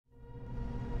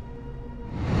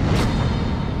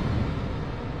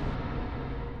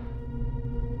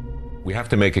We have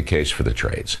to make a case for the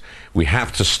trades. We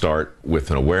have to start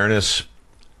with an awareness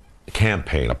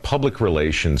campaign, a public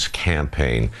relations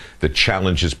campaign that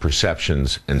challenges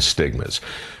perceptions and stigmas.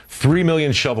 3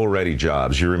 million shovel-ready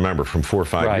jobs, you remember from 4 or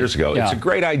 5 years ago. Yeah. It's a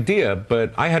great idea,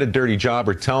 but I had a dirty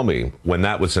jobber tell me when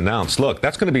that was announced, look,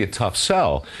 that's going to be a tough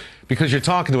sell because you're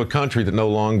talking to a country that no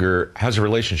longer has a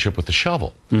relationship with the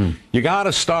shovel. You got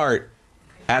to start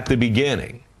at the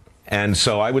beginning. And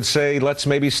so I would say let's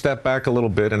maybe step back a little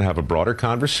bit and have a broader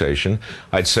conversation.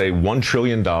 I'd say $1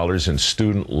 trillion in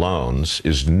student loans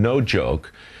is no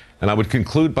joke. And I would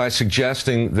conclude by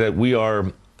suggesting that we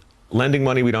are lending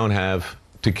money we don't have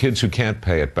to kids who can't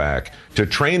pay it back to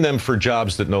train them for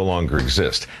jobs that no longer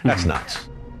exist. That's nuts.